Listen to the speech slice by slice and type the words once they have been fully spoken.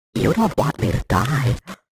You don't want me to die,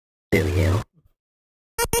 do you?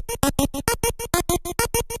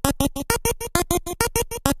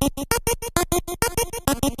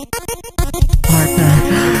 Partner,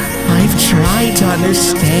 I've tried to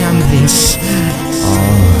understand this, all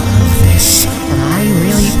of this, but I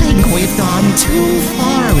really think we've gone too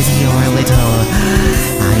far with your little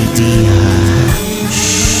idea.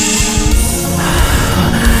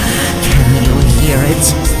 Can you hear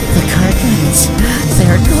it? The curtains,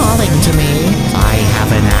 they're calling to me. I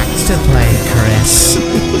have an act to play, Chris.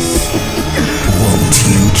 Won't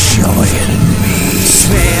you join me?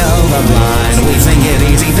 Spill the blood, we think it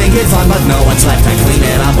easy, think it fun, but no one's left to clean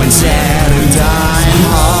it up when said and done.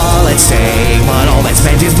 All at stake, but all that's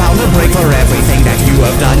spent is bound to break. For everything that you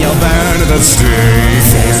have done, you'll burn at the stake.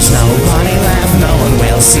 There's nobody left, no one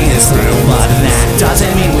will see us through, but that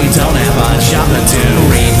doesn't mean we don't have a job to do.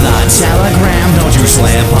 Read the telegram, don't you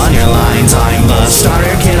slip on your lines. I'm the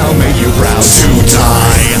starter kid, I'll make you proud to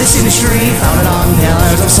die. This industry founded on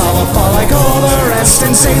pillars of solid fall, like all the rest,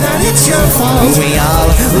 and say that it's your fault. We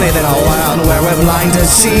all live in a world where we're blind to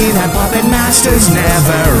see that puppet masters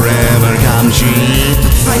never ever come cheap.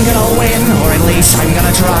 I'm gonna win, or at least I'm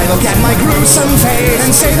gonna try. Look at my gruesome fate and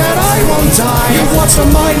say that I won't die. You've watched a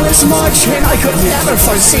mindless march, and I could never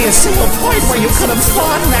foresee a single point where you could have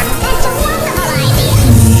thought that. That's a wonderful idea.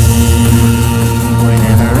 We're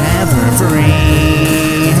never ever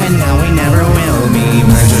free, and now we never will be.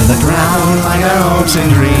 Burned to the ground like our hopes and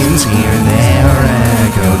dreams. Here, there,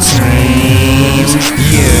 echoed screams.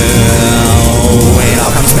 It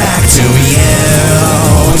all comes back to you.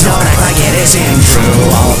 Don't act like it isn't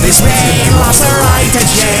true. All of this pain lost the right to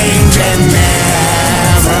change and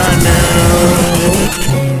never knew.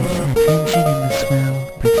 Attention in the smell,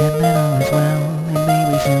 pretend that all is well, and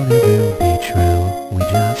maybe soon it will be true. We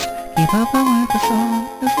just keep up with the song,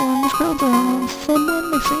 as long as crowds are on. Someone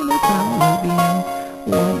may say they're proud of you.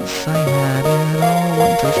 Once I had it all,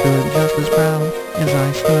 once I stood just as proud as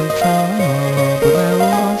I stood tall, but I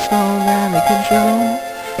lost all that I could show,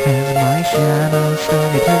 as my shadow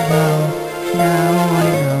started to grow. Now I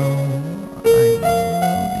know I'm alone in the dark.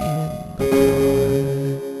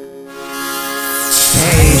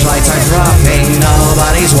 Stage lights are dropping,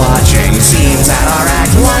 nobody's watching. Seems that our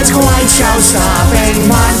act was quite show-stopping,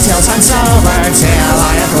 but till sun's over, till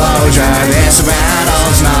I have closure, this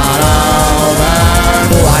battle's not over.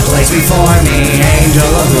 What lays before me, angel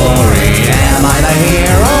of glory? Am I the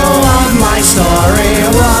hero of my story?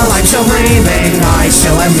 While I'm still breathing, I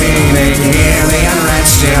still have meaning. Hear the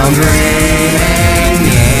unrest still dreaming.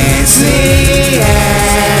 It's the